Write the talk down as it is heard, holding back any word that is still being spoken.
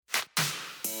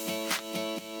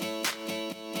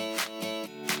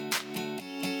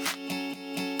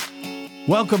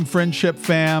Welcome, Friendship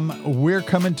fam. We're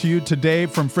coming to you today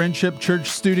from Friendship Church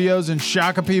Studios in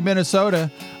Shakopee,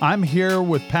 Minnesota. I'm here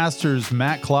with pastors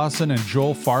Matt Clausen and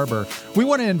Joel Farber. We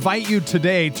want to invite you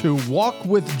today to walk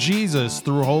with Jesus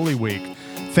through Holy Week.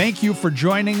 Thank you for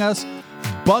joining us.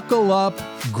 Buckle up,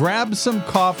 grab some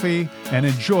coffee, and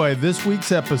enjoy this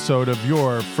week's episode of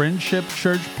your Friendship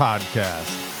Church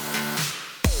podcast.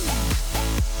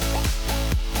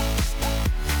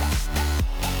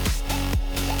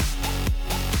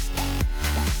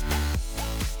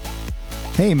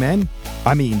 Hey men,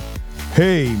 are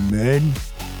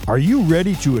you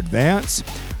ready to advance?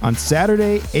 On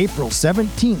Saturday, April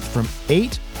 17th from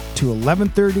 8 to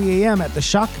 11:30 a.m. at the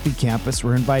Shakopee campus,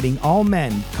 we're inviting all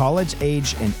men, college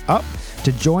age and up,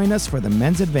 to join us for the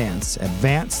Men's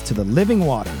Advance to the Living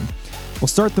Water. We'll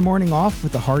start the morning off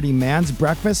with a hearty man's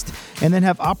breakfast and then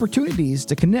have opportunities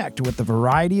to connect with a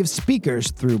variety of speakers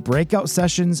through breakout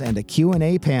sessions and a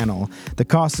Q&A panel. The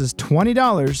cost is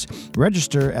 $20.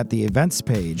 Register at the events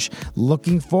page.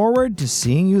 Looking forward to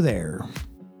seeing you there.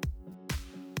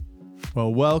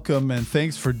 Well, welcome and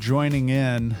thanks for joining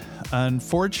in.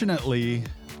 Unfortunately,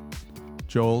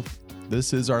 Joel,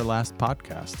 this is our last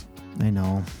podcast. I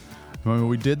know.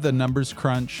 We did the numbers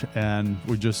crunch and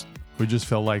we just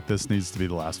feel like this needs to be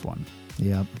the last one.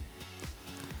 Yep.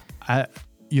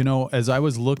 As I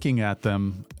was looking at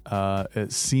them,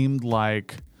 it seemed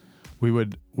like we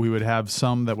would have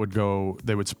some that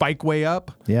they would spike way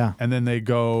up. Yeah. And then they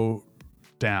go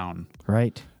down.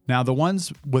 Right. Now, the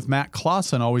ones with Matt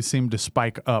Clausen always seemed to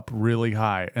spike up really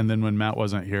high. And then when Matt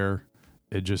wasn't here,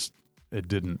 it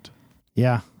didn't.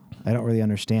 Yeah. I don't really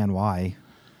understand why.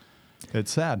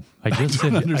 It's sad. I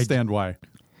don't understand why.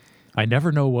 I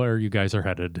never know where you guys are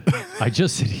headed. I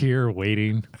just sit here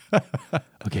waiting.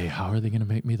 Okay, how are they going to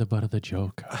make me the butt of the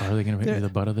joke? How are they going to make me the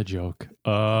butt of the joke?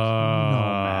 No,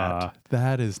 Matt,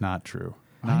 that is not true.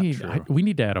 We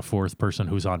need to add a fourth person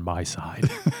who's on my side.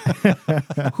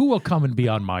 Who will come and be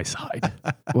on my side?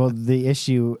 Well, the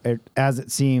issue, as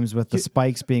it seems, with the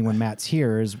spikes being when Matt's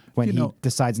here is when he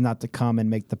decides not to come and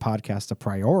make the podcast a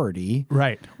priority.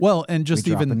 Right. Well, and just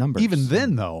even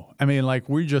then, though, like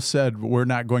we just said, we're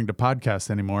not going to podcast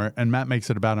anymore, and Matt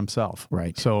makes it about himself.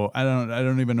 Right. So I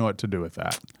don't even know what to do with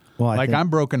that. Well, I'm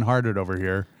brokenhearted over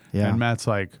here, yeah. And Matt's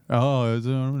like, oh, it's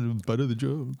the butt of the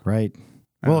joke. Right.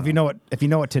 Well, if you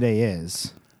know what today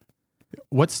is.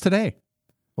 What's today?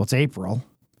 Well, it's April.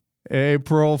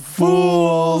 April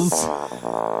Fools.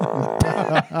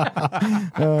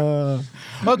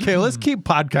 Okay, let's keep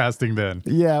podcasting then.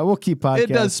 Yeah, we'll keep podcasting. It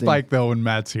does spike though when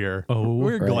Matt's here. Oh,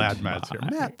 we're right. glad Matt's here.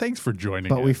 Matt, thanks for joining.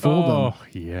 But we fooled him. Oh,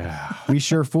 yeah. We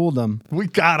sure fooled him. We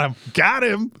got him. Got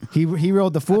him. He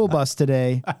rode the fool bus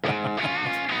today. Look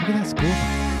at that school.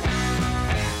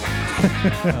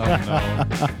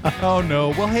 Oh no.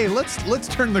 Well, hey, let's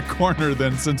turn the corner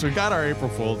then, since we got our April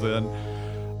Fools in.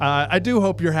 I do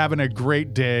hope you're having a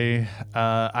great day.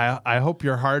 I hope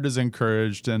your heart is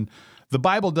encouraged. And the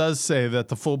Bible does say that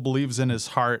the fool believes in his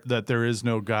heart that there is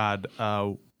no God.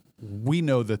 We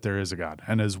know that there is a God.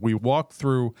 And as we walk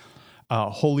through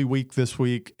Holy Week this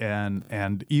week,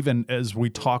 and even as we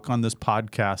talk on this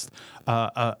podcast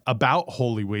about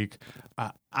Holy Week,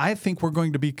 I think we're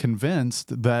going to be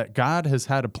convinced that God has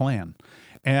had a plan,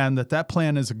 and that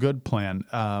plan is a good plan.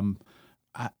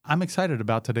 I'm excited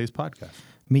about today's podcast.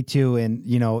 Me too. And,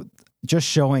 just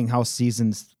showing how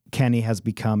seasoned Kenny has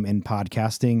become in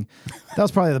podcasting, that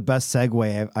was probably the best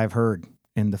segue I've heard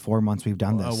in the 4 months we've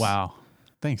done this. Oh, wow.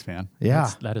 Thanks, man.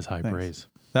 Yeah. That is high Thanks. praise.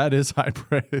 That is high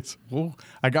praise. Ooh,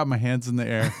 I got my hands in the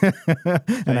air.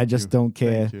 And I just don't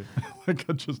care. Thank you. Like,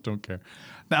 I just don't care.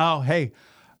 Now, hey,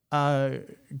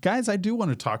 guys, I do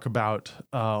want to talk about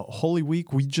Holy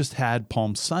Week. We just had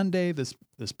Palm Sunday this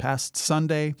past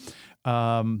Sunday.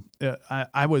 I'm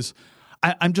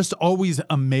just always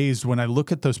amazed when I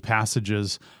look at those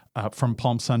passages from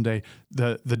Palm Sunday,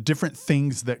 the different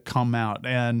things that come out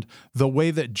and the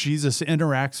way that Jesus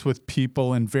interacts with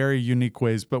people in very unique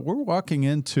ways. But we're walking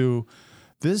into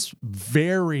this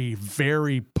very,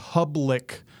 very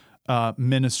public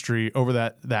ministry over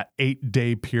that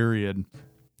 8-day period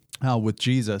with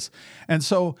Jesus. And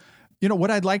so,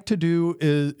 what I'd like to do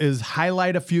is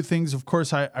highlight a few things. Of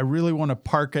course, I really want to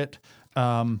park it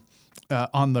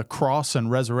on the cross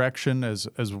and resurrection as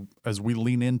we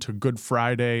lean into Good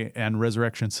Friday and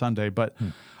Resurrection Sunday. But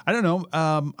I don't know.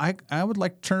 I would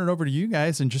like to turn it over to you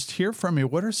guys and just hear from you.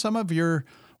 What are some of your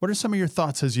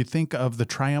thoughts as you think of the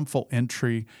triumphal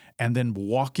entry and then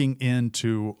walking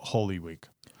into Holy Week?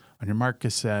 On your mark,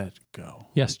 get set, go.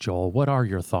 Yes, Joel, what are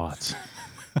your thoughts?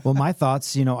 Well, my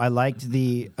thoughts, I liked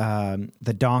the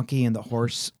donkey and the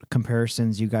horse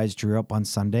comparisons you guys drew up on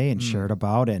Sunday and shared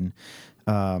about. And,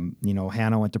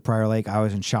 Hannah went to Prior Lake. I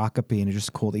was in Shakopee, and it's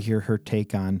just cool to hear her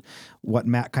take on what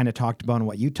Matt kind of talked about and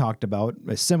what you talked about.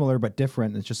 It's similar but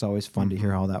different. It's just always fun to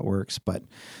hear how that works. But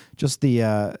just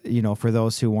the, for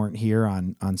those who weren't here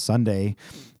on Sunday,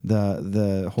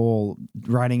 the whole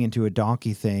riding into a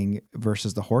donkey thing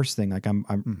versus the horse thing, like I'm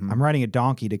riding a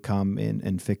donkey to come in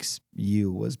and fix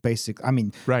you was basic. I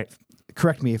mean, Right.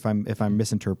 correct me if I'm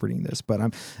misinterpreting this, but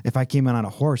if I came in on a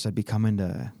horse, I'd be coming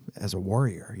as a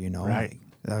warrior, Right. Like,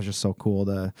 that was just so cool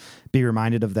to be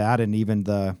reminded of that, and even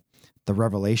the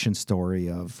Revelation story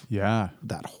of Yeah.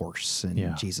 that horse and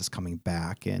Yeah. Jesus coming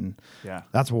back, and Yeah.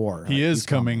 that's war. He Like, is he's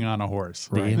coming on a horse.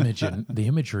 The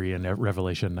imagery in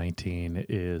Revelation 19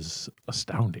 is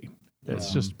astounding.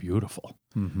 It's just beautiful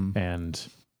and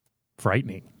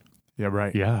frightening. Yeah,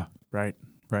 right. Yeah. Right.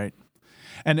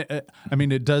 And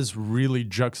it does really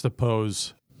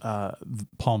juxtapose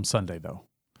Palm Sunday, though.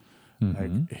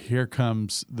 Like, here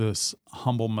comes this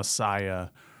humble Messiah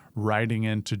riding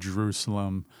into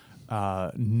Jerusalem,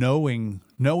 knowing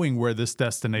where this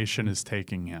destination is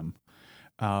taking him,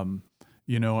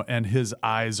 and his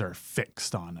eyes are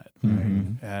fixed on it,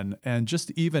 right? And just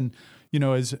even,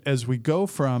 as we go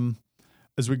from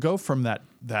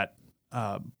that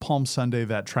Palm Sunday,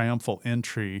 that triumphal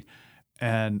entry,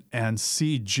 and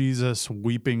see Jesus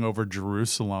weeping over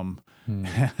Jerusalem,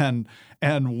 and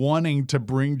wanting to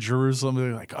bring Jerusalem,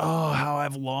 they're like, oh, how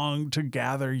I've longed to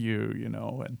gather you,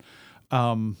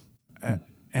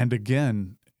 and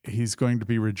again, he's going to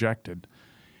be rejected.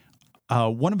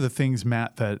 One of the things,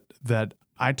 Matt, that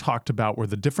I talked about were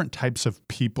the different types of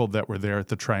people that were there at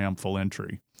the triumphal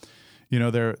entry.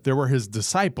 There were his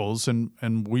disciples,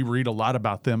 and we read a lot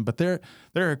about them, but there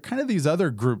are kind of these other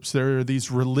groups. There are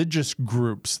these religious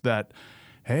groups that,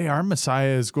 hey, our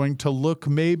Messiah is going to look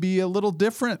maybe a little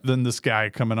different than this guy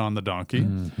coming on the donkey.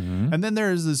 And then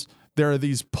there are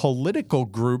these political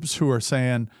groups who are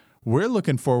saying, we're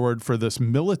looking forward for this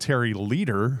military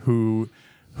leader who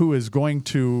is going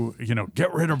to,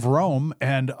 get rid of Rome.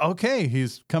 And okay,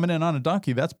 he's coming in on a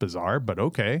donkey. That's bizarre, but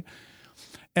okay.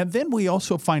 And then we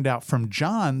also find out from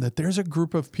John that there's a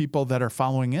group of people that are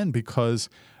following in because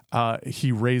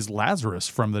he raised Lazarus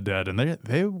from the dead, and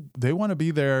they want to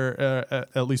be there,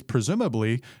 at least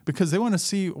presumably, because they want to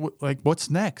see what's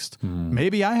next.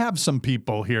 Maybe I have some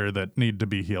people here that need to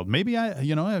be healed. Maybe I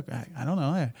don't know.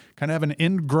 I kind of have an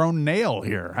ingrown nail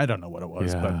here. I don't know what it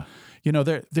was, but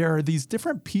there are these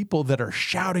different people that are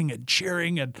shouting and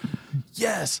cheering and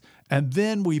yes. And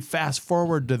then we fast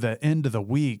forward to the end of the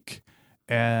week,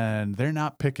 and they're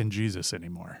not picking Jesus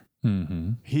anymore.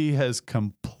 He has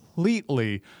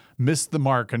completely missed the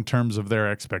mark in terms of their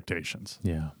expectations.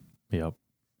 Yeah. Yep.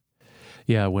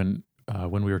 Yeah. When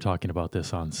we were talking about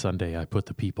this on Sunday, I put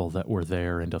the people that were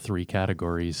there into three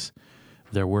categories.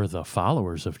 There were the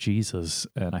followers of Jesus,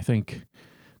 and I think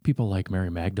people like Mary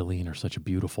Magdalene are such a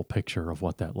beautiful picture of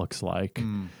what that looks like.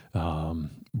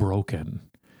 Broken,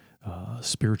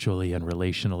 spiritually and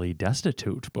relationally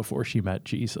destitute before she met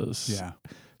Jesus. Yeah.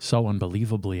 So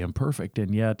unbelievably imperfect,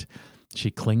 and yet she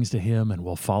clings to him and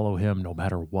will follow him no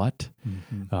matter what,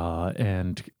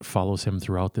 and follows him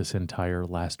throughout this entire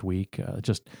last week.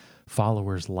 Just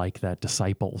followers like that,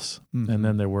 disciples. And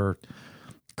then there were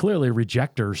clearly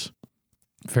rejectors,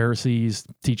 Pharisees,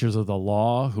 teachers of the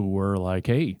law, who were like,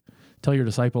 hey, tell your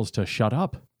disciples to shut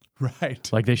up. Right.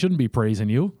 Like they shouldn't be praising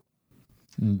you.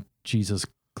 And Jesus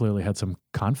clearly had some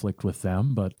conflict with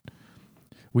them, but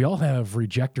we all have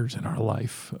rejectors in our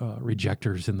life,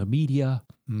 rejectors in the media.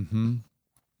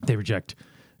 They reject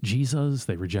Jesus.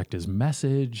 They reject his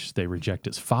message. They reject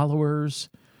his followers.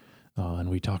 And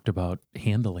we talked about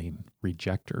handling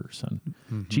rejectors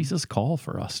and Jesus' call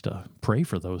for us to pray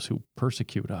for those who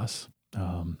persecute us.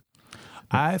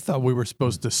 I thought we were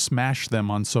supposed to smash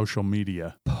them on social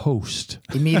media. Post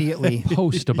immediately.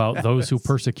 Post about those who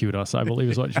persecute us, I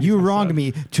believe is what Jesus You wronged said.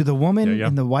 me. To the woman Yeah.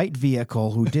 in the white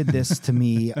vehicle who did this to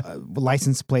me,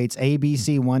 license plates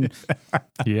ABC1.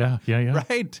 Yeah.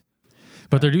 Right.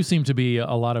 But there do seem to be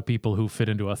a lot of people who fit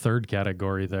into a third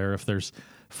category there. If there's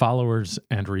followers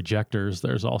and rejectors,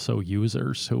 there's also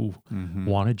users who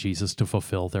wanted Jesus to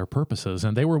fulfill their purposes.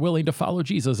 And they were willing to follow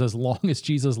Jesus as long as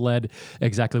Jesus led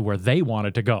exactly where they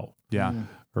wanted to go. Yeah.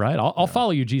 Right? I'll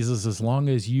follow you, Jesus, as long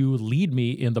as you lead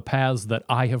me in the paths that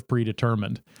I have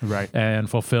predetermined. Right. And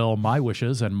fulfill my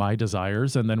wishes and my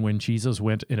desires. And then when Jesus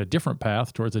went in a different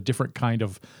path towards a different kind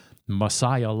of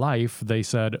Messiah life, they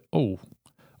said, oh,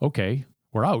 okay,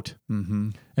 we're out.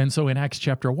 And so in Acts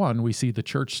chapter 1, we see the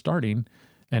church starting,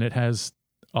 and it has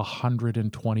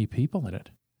 120 people in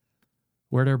it.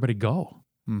 where'd everybody go?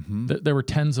 There were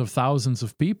tens of thousands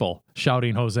of people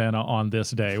shouting Hosanna on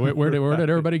this day. Where did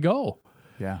everybody go?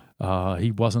 Yeah.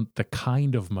 He wasn't the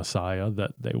kind of Messiah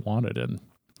that they wanted. And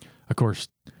of course,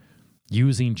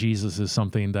 using Jesus is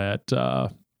something that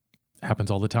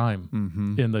happens all the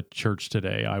time in the church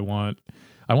today. I want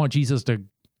Jesus to,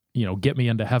 get me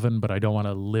into heaven, but I don't want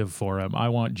to live for him. I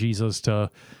want Jesus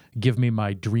to give me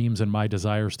my dreams and my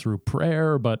desires through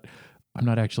prayer, but I'm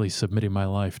not actually submitting my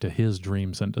life to his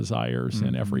dreams and desires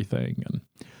and everything. And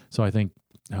so I think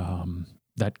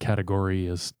that category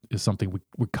is something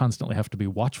we constantly have to be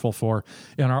watchful for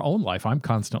in our own life. I'm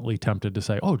constantly tempted to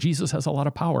say, "Oh, Jesus has a lot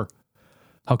of power.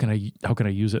 How can I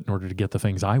use it in order to get the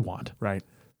things I want?" Right.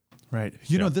 Right.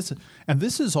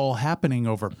 This is all happening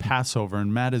over Passover.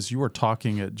 And Matt, as you were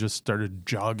talking, it just started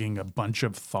jogging a bunch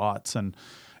of thoughts. And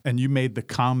you made the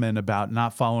comment about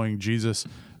not following Jesus.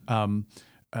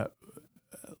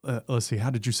 Let's see,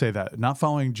 how did you say that? Not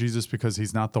following Jesus because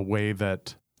he's not the way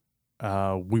that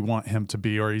we want him to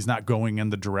be, or he's not going in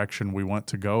the direction we want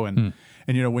to go. And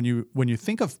when you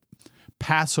think of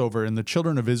Passover and the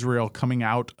children of Israel coming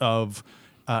out of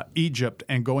Egypt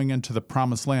and going into the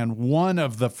Promised Land, one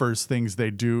of the first things they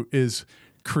do is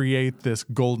create this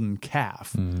golden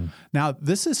calf. Now,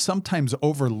 this is sometimes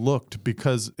overlooked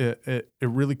because it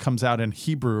really comes out in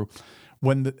Hebrew.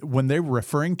 When they're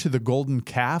referring to the golden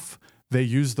calf, they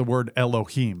use the word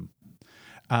Elohim.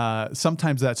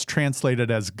 Sometimes that's translated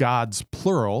as God's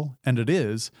plural, and it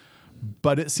is,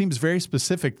 but it seems very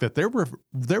specific that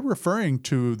they're referring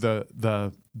to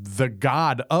the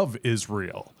God of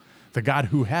Israel, the God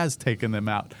who has taken them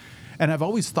out. And I've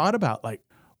always thought about,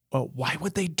 why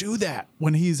would they do that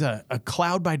when he's a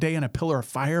cloud by day and a pillar of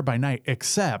fire by night,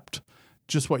 except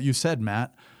just what you said,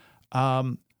 Matt.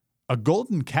 A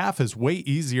golden calf is way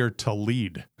easier to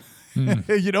lead.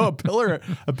 A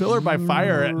pillar by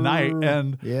fire at night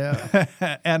and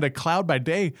and a cloud by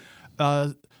day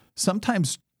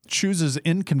sometimes chooses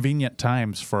inconvenient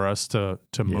times for us to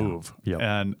move.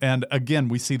 And again,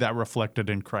 we see that reflected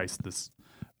in Christ this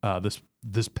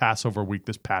Passover week,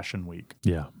 this Passion Week.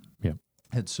 Yeah.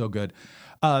 It's so good.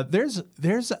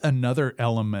 There's another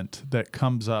element that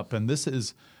comes up, and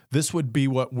this would be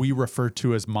what we refer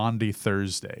to as Maundy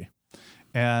Thursday.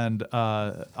 And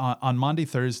on Maundy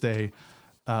Thursday,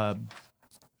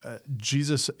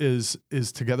 Jesus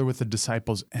is together with the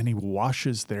disciples, and he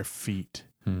washes their feet.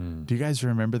 Do you guys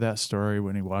remember that story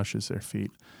when he washes their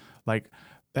feet?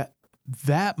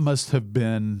 That must have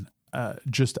been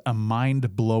just a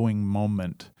mind-blowing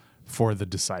moment for the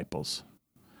disciples.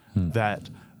 That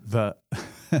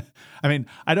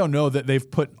I don't know that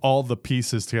they've put all the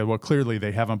pieces together. Well, clearly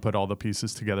they haven't put all the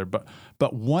pieces together,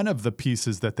 but one of the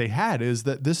pieces that they had is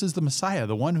that this is the Messiah,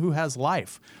 the one who has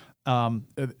life.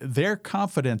 They're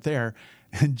confident there,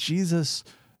 and Jesus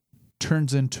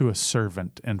turns into a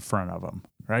servant in front of them,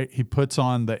 right? He puts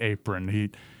on the apron.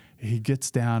 He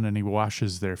gets down and he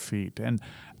washes their feet. And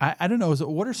I don't know,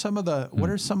 what are some of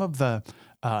the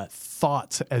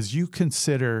thoughts as you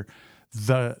consider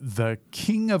the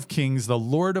King of Kings, the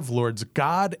Lord of Lords,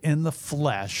 God in the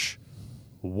flesh,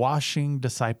 washing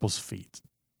disciples' feet?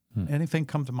 Anything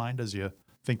come to mind as you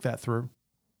think that through?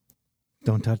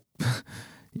 Don't touch.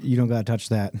 You don't gotta touch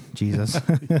that, Jesus.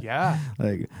 Yeah.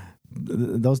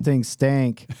 Those things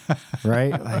stank,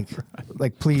 right?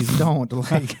 Like please don't.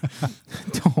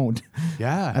 Don't.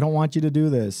 Yeah. I don't want you to do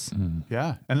this.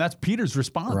 Yeah. And that's Peter's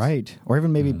response. Right. Or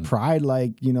even maybe pride, I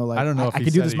don't know if I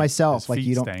could do this myself. His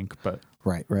feet stank, but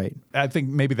right. I think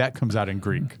maybe that comes out in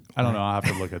Greek. I don't know. I'll have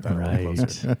to look at that. Right.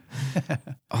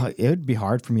 It would be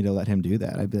hard for me to let him do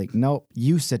that. I'd be like, no,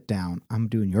 you sit down. I'm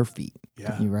doing your feet.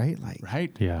 Yeah. You right?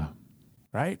 Right. Yeah.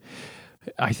 Right.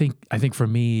 I think for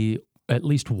me, at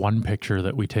least one picture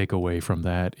that we take away from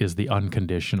that is the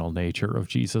unconditional nature of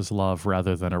Jesus' love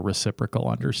rather than a reciprocal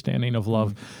understanding of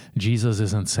love. Jesus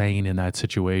isn't saying in that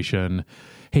situation,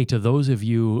 hey, to those of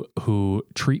you who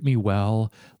treat me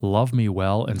well, love me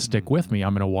well, and stick with me,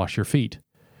 I'm going to wash your feet.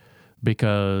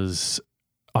 Because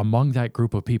among that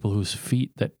group of people whose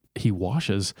feet that he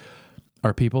washes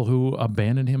are people who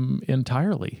abandon him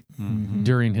entirely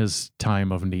during his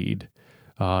time of need.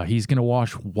 He's going to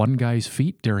wash one guy's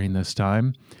feet during this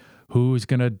time who's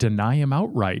going to deny him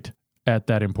outright at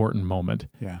that important moment.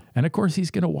 Yeah. And of course,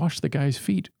 he's going to wash the guy's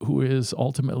feet who is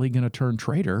ultimately going to turn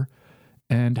traitor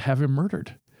and have him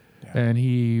murdered. Yeah. And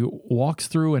he walks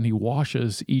through and he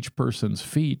washes each person's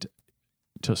feet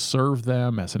to serve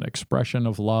them as an expression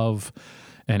of love.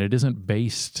 And it isn't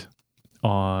based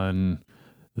on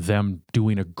them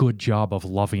doing a good job of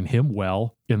loving him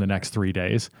well in the next 3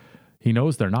 days. He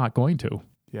knows they're not going to.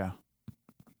 Yeah.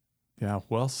 Yeah.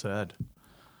 Well said.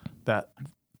 That's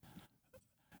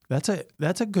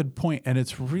a good point, and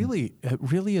it really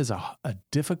is a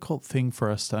difficult thing for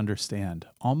us to understand.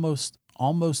 Almost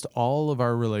all of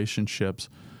our relationships,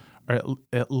 or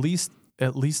at least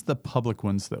the public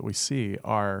ones that we see,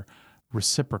 are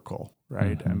reciprocal,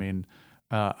 right? Mm-hmm. I mean,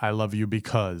 I love you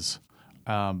because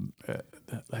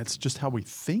that's just how we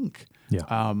think.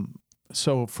 Yeah.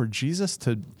 So for Jesus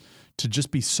to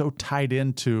just be so tied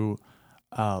into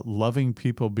loving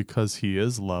people because he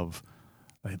is love,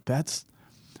 like that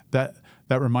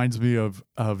reminds me of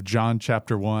John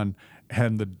chapter 1,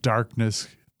 and the darkness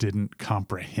didn't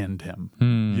comprehend him.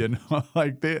 You know,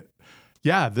 like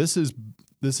this is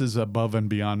above and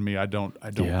beyond me. I don't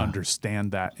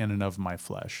understand that in and of my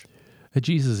flesh.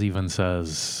 Jesus even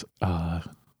says,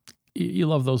 you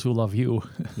love those who love you.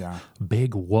 Yeah.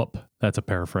 Big whoop. That's a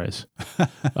paraphrase.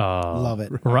 Love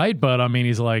it. Right? But I mean,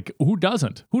 he's like, who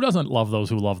doesn't? Who doesn't love those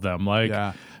who love them? Like,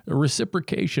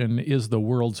 reciprocation is the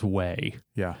world's way.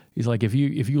 Yeah. He's like, if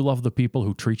you love the people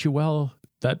who treat you well,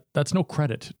 that's no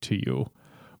credit to you.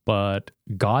 But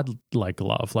God, like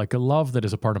a love that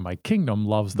is a part of my kingdom,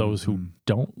 loves those who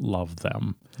don't love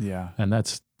them. Yeah. And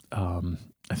that's,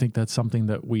 I think that's something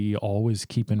that we always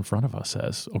keep in front of us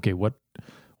as, okay,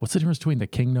 what's the difference between the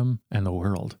kingdom and the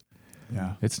world?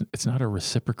 Yeah. It's not a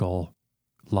reciprocal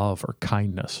love or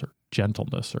kindness or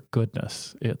gentleness or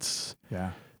goodness. It's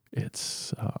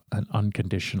an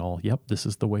unconditional, yep, this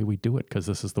is the way we do it because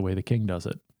this is the way the king does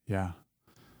it. Yeah.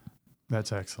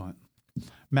 That's excellent.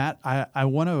 Matt, I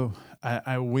want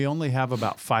to, we only have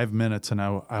about 5 minutes, and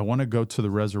I want to go to the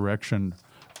resurrection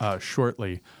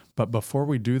shortly. But before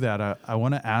we do that, I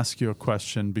want to ask you a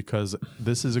question, because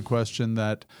this is a question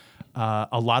that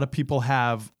a lot of people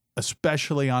have,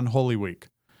 especially on Holy Week.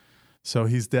 So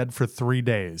he's dead for 3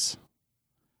 days.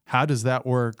 How does that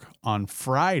work on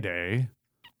Friday,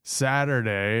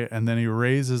 Saturday, and then he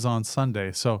raises on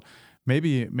Sunday? So maybe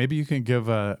you can give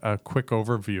a quick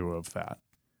overview of that.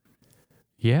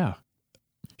 Yeah,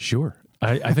 sure.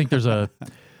 I think there's a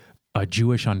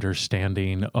Jewish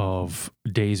understanding of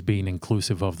days being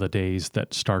inclusive of the days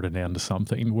that start and end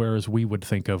something, whereas we would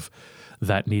think of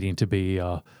that needing to be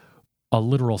a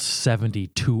literal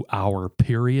 72-hour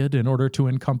period in order to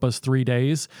encompass 3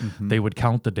 days. Mm-hmm. They would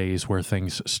count the days where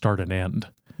things start and end.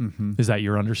 Mm-hmm. Is that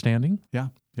your understanding? Yeah,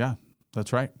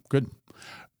 that's right. Good.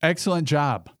 Excellent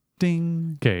job.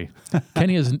 Ding. Okay.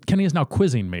 Kenny is now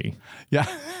quizzing me. Yeah.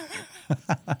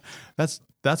 That's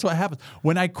what happens.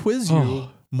 When I quiz you,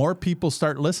 more people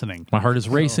start listening. My heart is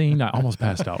racing. I almost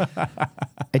passed out.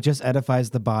 It just edifies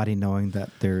the body knowing that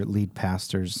their lead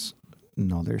pastors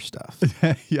know their stuff.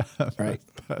 Yeah, right.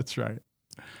 That's right.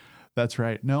 That's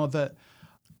right. No,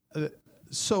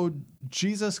 so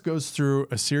Jesus goes through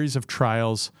a series of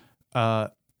trials.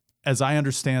 As I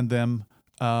understand them,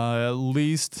 at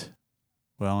least,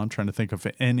 well, I'm trying to think if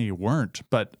any weren't,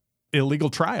 but illegal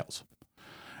trials.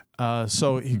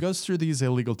 So he goes through these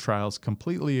illegal trials,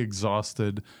 completely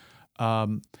exhausted.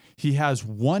 He has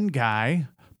one guy,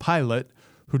 Pilate,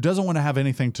 who doesn't want to have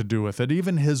anything to do with it.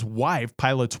 Even his wife,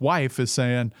 Pilate's wife, is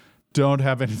saying, don't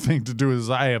have anything to do with this.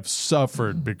 I have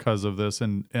suffered because of this.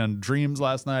 And dreams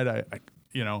last night,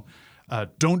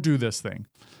 don't do this thing.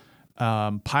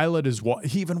 Pilate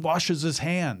he even washes his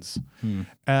hands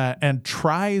and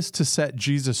tries to set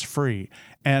Jesus free.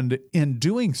 And in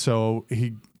doing so,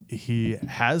 he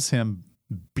has him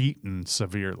beaten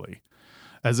severely,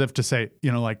 as if to say,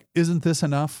 isn't this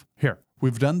enough? Here,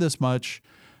 we've done this much.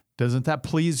 Doesn't that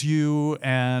please you?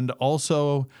 And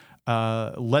also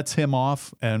lets him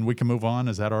off and we can move on.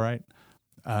 Is that all right?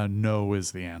 No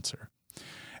is the answer.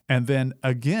 And then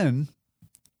again,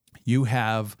 you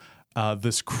have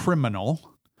this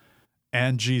criminal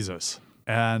and Jesus,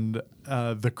 and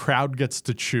the crowd gets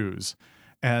to choose.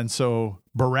 And so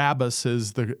Barabbas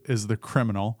is the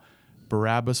criminal.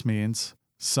 Barabbas means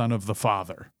son of the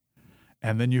Father.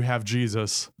 And then you have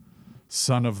Jesus,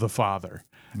 son of the Father.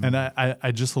 Mm-hmm. And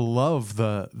I just love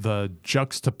the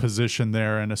juxtaposition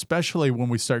there, and especially when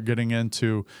we start getting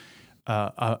into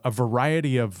a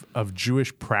variety of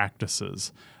Jewish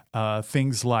practices,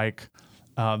 things like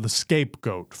the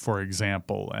scapegoat, for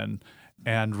example,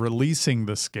 and releasing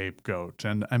the scapegoat.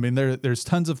 And I mean, there's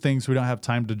tons of things we don't have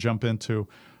time to jump into.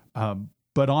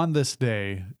 But on this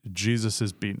day, Jesus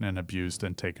is beaten and abused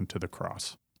and taken to the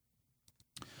cross.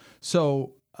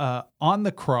 So on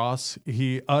the cross,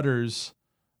 he utters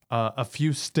a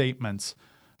few statements.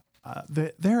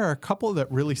 There are a couple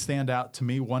that really stand out to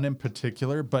me, one in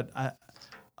particular. But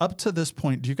up to this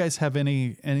point, do you guys have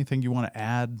anything you want to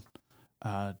add,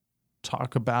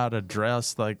 talk about,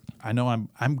 address? Like, I know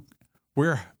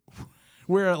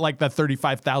we're at like that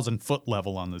 35,000 foot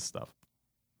level on this stuff.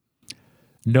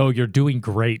 No, you're doing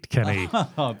great, Kenny.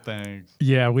 Oh, thanks.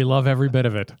 Yeah, we love every bit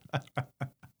of it.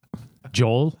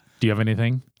 Joel, do you have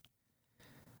anything?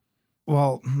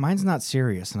 Well, mine's not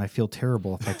serious, and I feel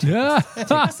terrible if I take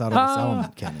this out of this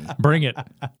element, Kenny. Bring it.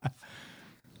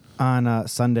 On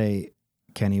Sunday,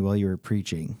 Kenny, while you were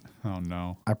preaching, Oh,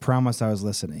 no. I promised I was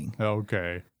listening,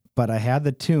 Okay. but I had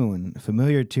the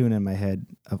familiar tune in my head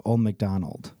of Old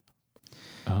MacDonald.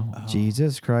 Oh.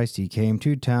 Jesus Christ, he came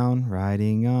to town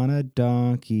riding on a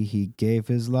donkey. He gave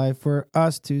his life for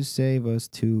us to save us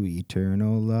to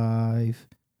eternal life.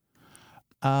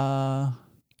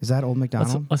 Is that Old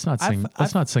MacDonald? Let's not sing.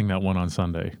 Let's not sing that one on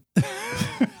Sunday. That's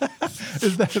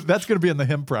going to be in the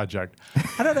hymn project.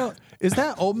 I don't know. Is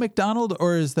that Old MacDonald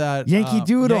or is that Yankee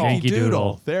Doodle? Yankee Yankee Doodle.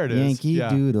 Doodle. There it is. Yankee yeah.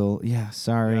 Doodle. Yeah,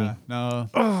 sorry. Yeah, no.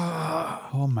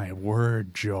 Oh my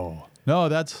word, Joe. No,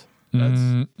 that's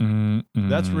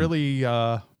really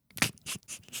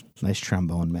Nice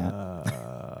trombone, Matt.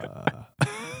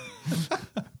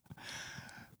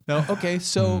 no. Okay,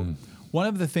 so one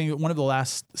of the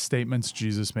last statements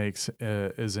Jesus makes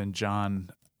is in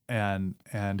John, and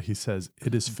he says,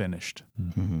 "It is finished."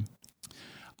 Mm-hmm.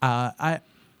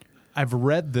 I've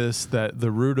read this, that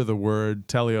the root of the word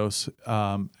teleos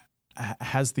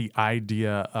has the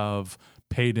idea of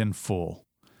paid in full,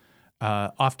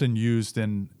 often used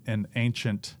in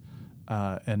ancient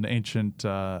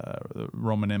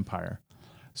Roman Empire.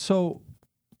 So,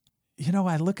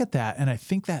 I look at that and I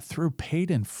think that through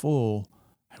paid in full,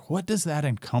 what does that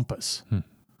encompass?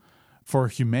 For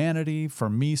humanity, for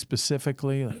me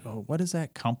specifically, what does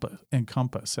that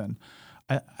encompass? And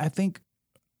I think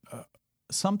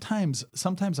sometimes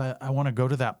I want to go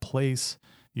to that place,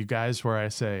 you guys, where I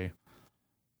say,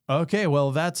 okay,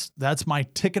 well, that's my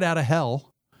ticket out of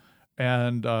hell,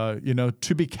 and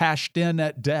to be cashed in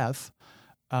at death,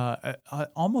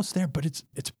 almost there, but it's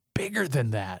bigger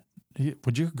than that.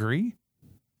 Would you agree?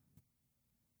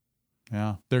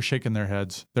 Yeah, they're shaking their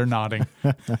heads. They're nodding.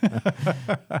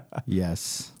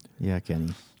 Yes. Yeah,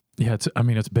 Kenny. Yeah,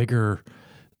 it's bigger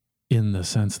in the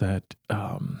sense that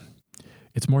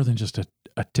it's more than just a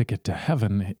ticket to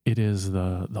heaven. It is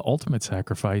the ultimate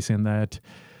sacrifice in that,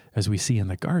 as we see in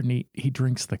the garden, he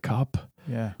drinks the cup.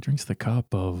 Yeah. Drinks the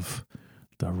cup of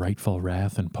the rightful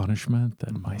wrath and punishment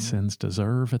that my sins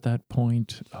deserve at that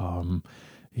point.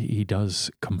 He does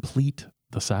complete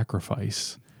the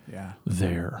sacrifice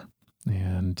there.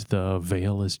 And the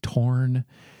veil is torn,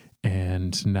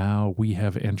 and now we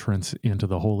have entrance into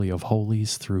the Holy of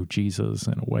Holies through Jesus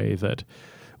in a way that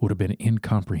would have been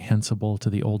incomprehensible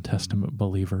to the Old Testament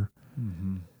believer.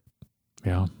 Mm-hmm.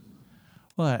 Yeah.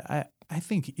 Well, I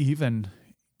think even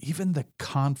the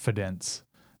confidence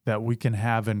that we can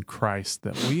have in Christ,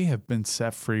 that we have been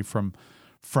set free from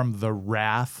the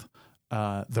wrath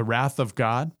of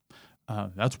God.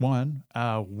 That's one.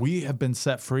 We have been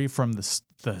set free from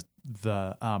the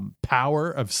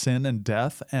power of sin and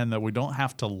death, and that we don't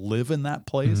have to live in that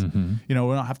place. Mm-hmm. We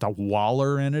don't have to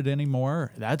waller in it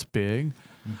anymore. That's big.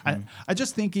 Mm-hmm. I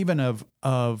just think even of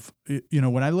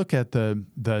when I look at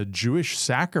the Jewish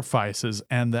sacrifices,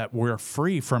 and that we're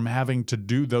free from having to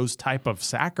do those type of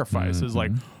sacrifices,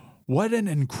 like what an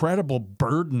incredible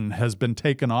burden has been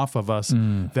taken off of us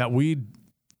that we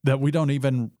don't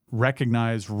even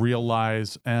recognize,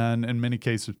 realize, and in many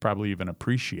cases probably even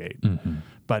appreciate. Mm-hmm.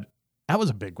 But that was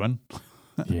a big one.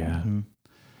 Yeah.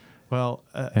 Well,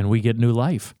 and we get new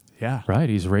life. Yeah. Right.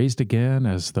 He's raised again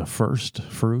as the first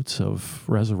fruits of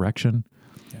resurrection.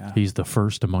 Yeah. He's the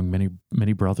first among many,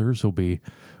 many brothers who'll be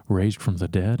raised from the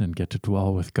dead and get to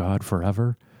dwell with God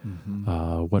forever.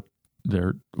 Mm-hmm. What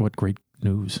great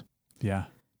news. Yeah.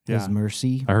 His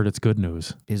mercy I heard it's good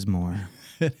news. is more.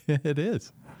 It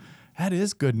is. That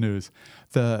is good news.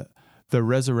 The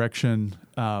resurrection,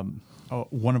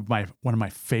 one of my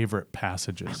favorite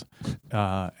passages,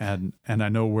 and I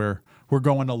know we're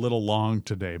going a little long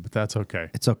today, but that's okay.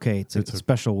 It's okay. It's a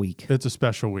special week. It's a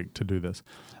special week to do this.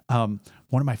 One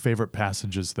of my favorite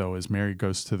passages, though, is Mary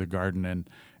goes to the garden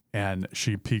and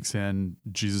she peeks in.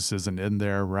 Jesus isn't in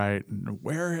there, right? And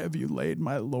where have you laid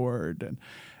my Lord?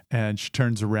 And she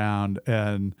turns around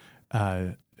and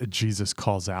Jesus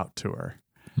calls out to her,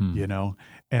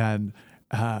 and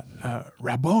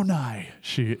Rabboni,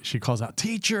 she calls out,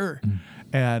 teacher.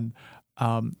 And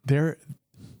the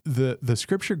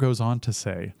scripture goes on to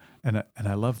say, and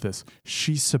I love this,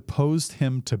 she supposed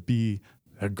him to be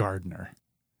a gardener.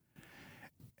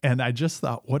 And I just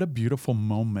thought, what a beautiful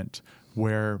moment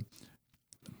where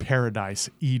paradise,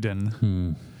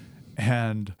 Eden,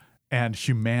 and and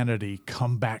humanity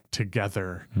come back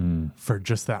together for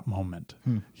just that moment.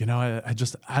 You know,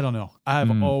 I don't know.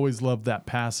 I've always loved that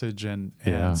passage and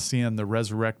seeing the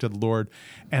resurrected Lord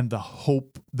and the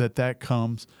hope that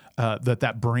comes,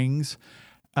 that brings.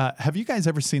 Have you guys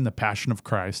ever seen The Passion of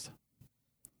Christ?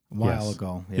 A while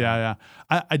ago. Yeah.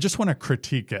 I just want to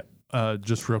critique it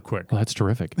just real quick. Well, that's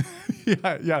terrific.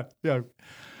 Yeah.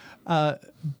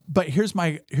 But here's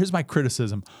my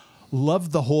criticism.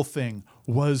 Loved the whole thing,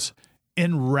 was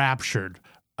enraptured,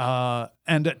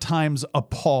 and at times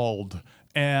appalled,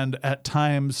 and at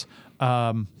times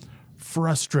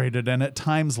frustrated, and at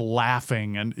times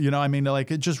laughing. And, you know, I mean,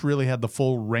 like, it just really had the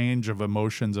full range of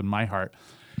emotions in my heart.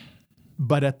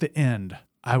 But at the end,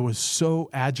 I was so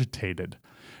agitated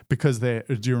because do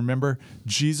you remember?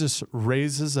 Jesus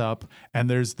raises up and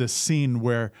there's this scene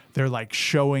where they're like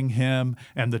showing him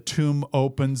and the tomb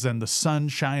opens and the sun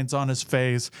shines on his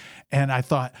face. And I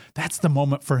thought that's the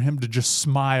moment for him to just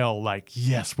smile like,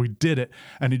 yes, we did it.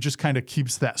 And he just kind of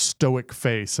keeps that stoic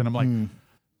face. And I'm like,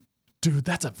 dude,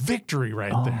 that's a victory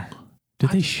right there.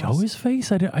 Did they show his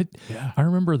face? I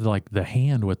remember the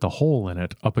hand with the hole in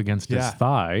it up against his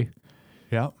thigh.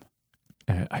 Yep.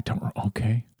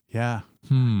 Okay. Yeah.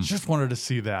 Just wanted to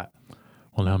see that.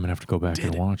 Well, now I'm going to have to go back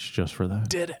and watch just for that.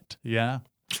 Did it. Yeah.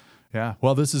 Yeah.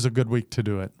 Well, this is a good week to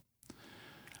do it.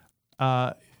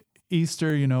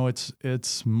 Easter, you know,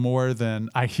 it's more than,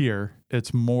 I hear,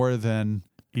 it's more than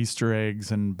Easter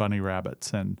eggs and bunny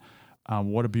rabbits. And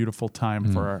what a beautiful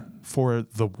time for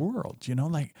the world, you know,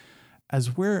 like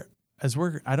as we're,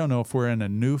 I don't know if we're in a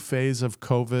new phase of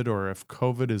COVID or if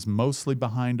COVID is mostly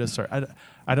behind us, or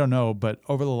I don't know, but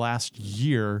over the last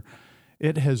year,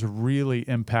 it has really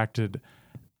impacted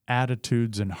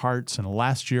attitudes and hearts. And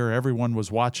last year, everyone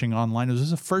was watching online. It was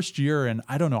the first year in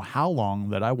I don't know how long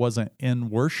that I wasn't in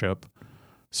worship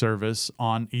service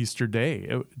on Easter Day.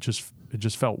 It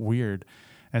just felt weird.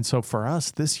 And so for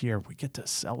us this year, we get to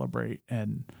celebrate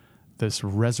and this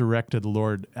resurrected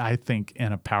Lord, I think,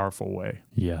 in a powerful way.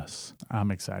 Yes.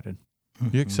 I'm excited.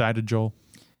 You excited, Joel?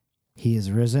 He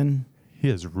is risen. He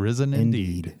is risen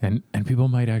indeed. And people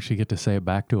might actually get to say it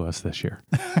back to us this year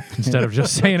instead of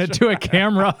just saying it to a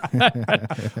camera.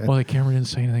 Well, the camera didn't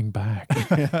say anything back.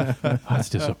 That's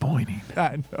disappointing.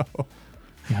 I know.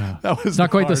 Yeah. That was not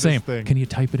quite the same. thing. Can you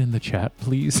type it in the chat,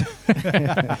 please?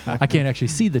 I can't actually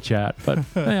see the chat, but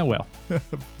well.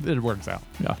 It works out.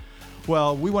 Yeah.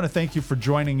 Well, we want to thank you for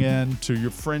joining in to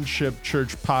your Friendship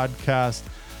Church podcast.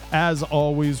 As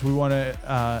always, we want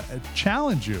to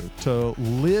challenge you to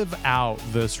live out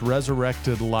this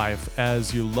resurrected life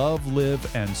as you love,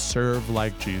 live, and serve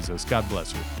like Jesus. God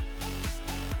bless you.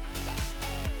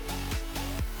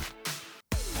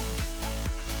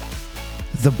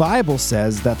 The Bible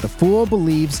says that the fool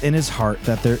believes in his heart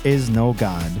that there is no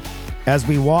God. As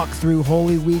we walk through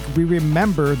Holy Week, we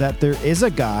remember that there is a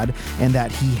God and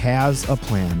that He has a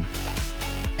plan.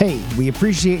 Hey, we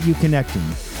appreciate you connecting.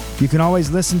 You can always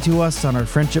listen to us on our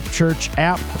Friendship Church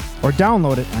app or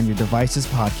download it on your device's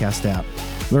podcast app.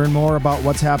 Learn more about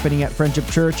what's happening at Friendship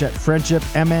Church at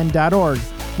friendshipmn.org.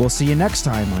 We'll see you next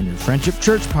time on your Friendship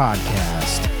Church podcast.